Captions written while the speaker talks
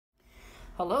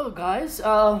Hello guys,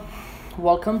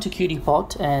 welcome to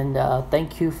QtiePot and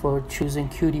thank you for choosing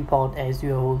QtiePot as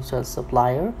your wholesale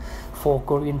supplier for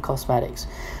Korean cosmetics.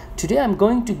 Today I'm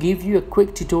going to give you a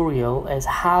quick tutorial as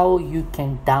how you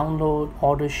can download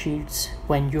order sheets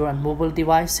when you're on mobile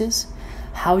devices,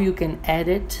 how you can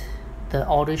edit the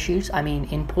order sheets,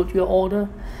 input your order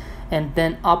and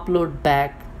then upload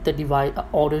back the device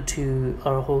order to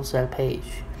our wholesale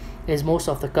page, as most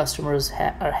of the customers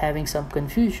are having some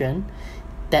confusion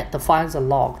that the files are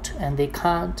locked and they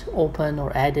can't open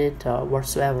or edit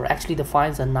whatsoever. Actually, the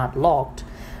files are not locked,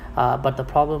 but the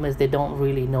problem is they don't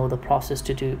really know the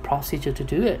procedure to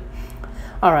do it.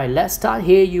 All right, let's start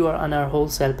here. You are on our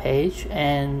wholesale page,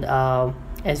 and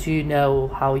as you know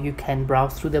how you can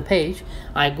browse through the page,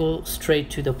 I go straight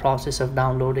to the process of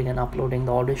downloading and uploading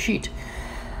the order sheet.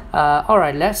 All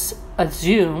right, let's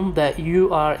assume that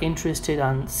you are interested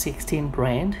on 16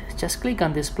 brand. Just click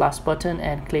on this plus button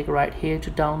and click right here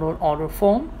to download order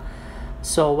form.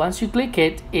 So once you click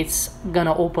it, it's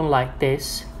gonna open like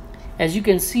this. As you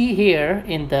can see here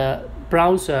in the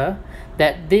browser,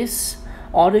 that this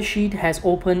order sheet has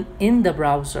opened in the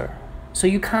browser, so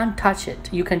you can't touch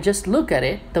it. You can just look at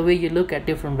it the way you look at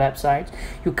different websites.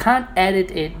 You can't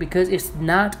edit it because it's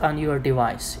not on your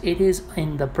device, it is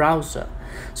in the browser.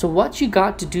 So what you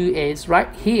got to do is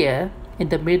right here in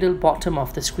the middle bottom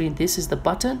of the screen, this is the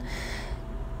button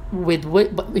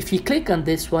but if you click on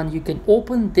this one, you can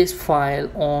open this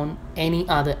file on any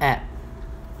other app.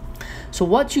 So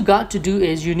what you got to do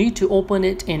is you need to open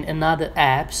it in another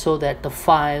app so that the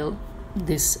file,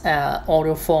 this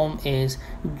order form, is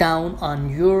down on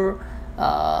your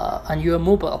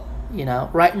mobile. You know,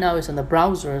 right now it's in the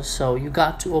browser, so you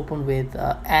got to open with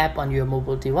app on your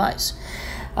mobile device.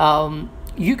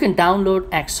 You can download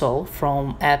Excel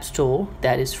from App Store,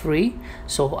 that is free.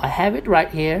 So I have it right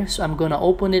here, so I'm gonna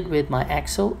open it with my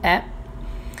Excel app.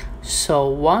 So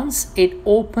once it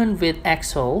opened with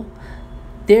Excel,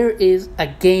 there is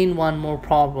again one more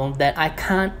problem, that I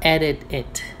can't edit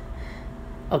it.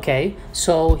 Okay,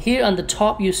 so here on the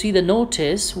top you see the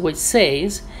notice which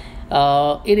says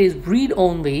it is read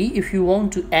only. If you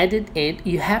want to edit it,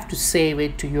 you have to save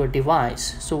it to your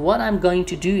device. So what I'm going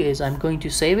to do is I'm going to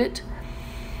save it.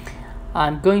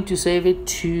 I'm going to save it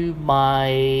to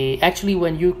my, actually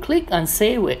when you click on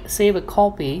save a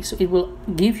copy, so it will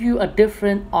give you a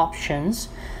different options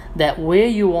that where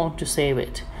you want to save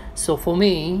it. So for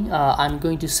me, I'm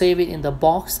going to save it in the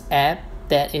Box app.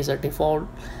 That is a default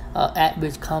app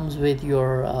which comes with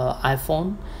your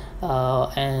iPhone,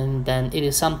 and then it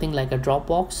is something like a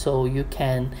Dropbox, so you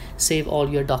can save all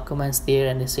your documents there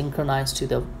and it's synchronized to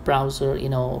the browser, you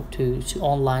know, to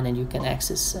online, and you can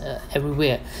access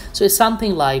everywhere. So it's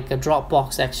something like a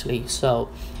Dropbox actually. So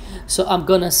I'm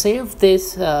gonna save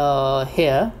this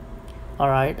here. All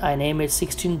right, I name it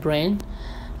 16 brand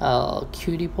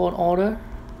QtiePot order.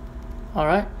 All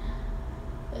right,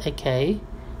 okay,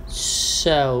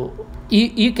 so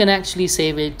you can actually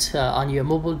save it on your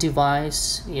mobile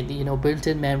device. You know,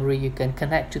 built-in memory, you can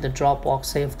connect to the Dropbox,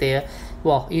 save there.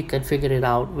 Well, you can figure it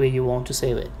out where you want to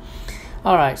save it.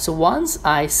 All right, so once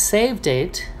I saved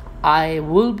it, I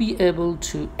will be able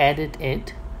to edit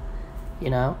it, you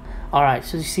know. All right,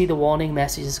 so you see the warning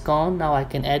message is gone. Now I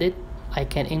can edit. I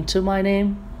can enter my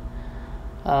name.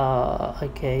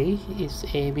 Okay, it's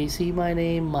ABC my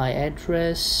name, my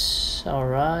address, all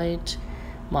right,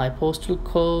 my postal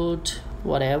code,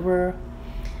 whatever,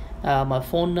 my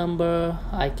phone number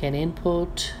I can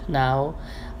input. Now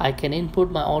I can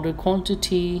input my order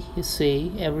quantity. You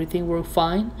see everything worked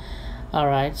fine. All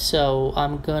right, so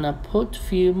I'm gonna put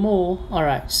few more. All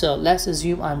right, so let's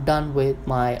assume I'm done with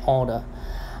my order.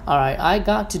 All right, I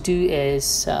got to do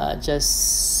is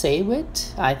just save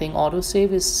it. I think auto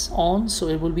save is on, so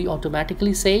it will be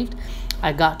automatically saved.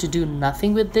 I got to do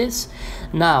nothing with this.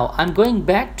 Now I'm going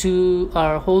back to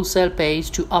our wholesale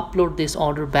page to upload this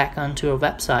order back onto our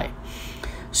website.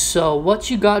 So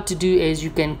what you got to do is you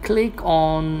can click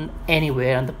on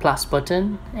anywhere on the plus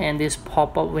button, and this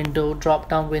pop-up window,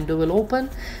 drop-down window will open,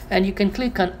 and you can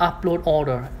click on upload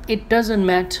order. It doesn't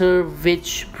matter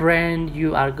which brand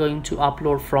you are going to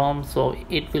upload from, so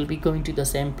it will be going to the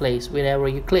same place wherever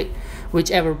you click,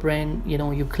 whichever brand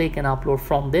you click and upload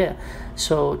from there.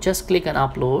 So just click on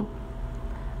upload.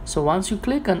 So once you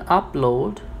click on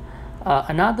upload,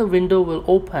 another window will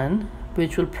open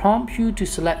which will prompt you to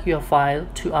select your file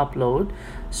to upload.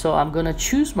 So I'm gonna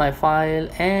choose my file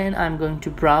and I'm going to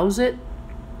browse it,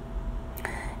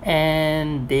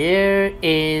 and there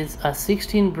is a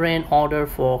 16 brand order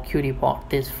for QtiePot,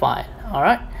 this file. All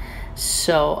right,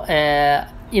 so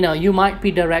you might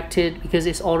be directed because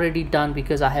it's already done,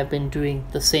 because I have been doing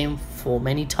the same for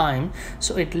many times,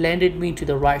 so it landed me to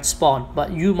the right spot.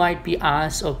 But you might be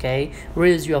asked, okay, where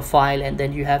is your file? And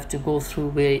then you have to go through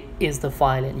where is the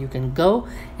file, and you can go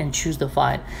and choose the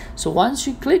file. So once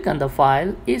you click on the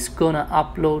file, it's gonna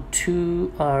upload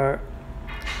to our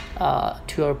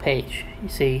page. You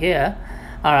see here.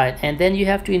 All right, and then you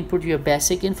have to input your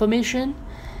basic information,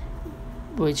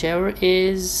 whichever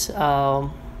is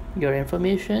your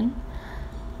information.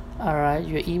 All right,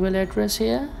 your email address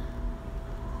here.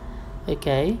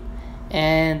 Okay,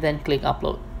 and then click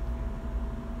upload,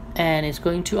 and it's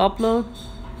going to upload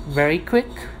very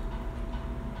quick,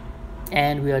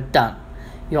 and we are done.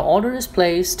 Your order is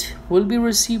placed, will be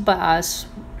received by us,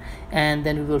 and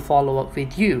then we will follow up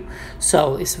with you.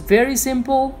 So it's very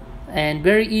simple and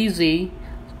very easy.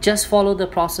 Just follow the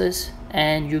process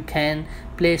and you can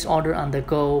place order on the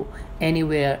go,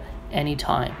 anywhere,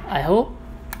 anytime. I hope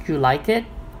you like it,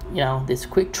 this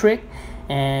quick trick.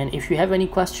 And if you have any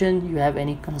question, you have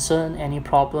any concern, any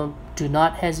problem, do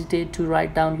not hesitate to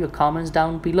write down your comments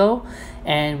down below,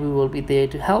 and we will be there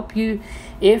to help you.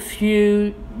 If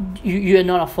you are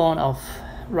not a fan of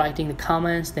writing the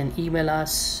comments, then email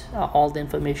us. All the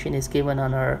information is given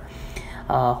on our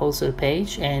wholesale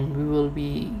page, and we will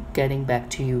be getting back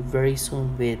to you very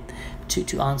soon with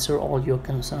to answer all your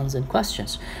concerns and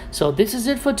questions. So this is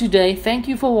it for today. Thank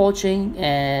you for watching,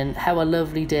 and have a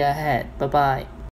lovely day ahead. Bye bye.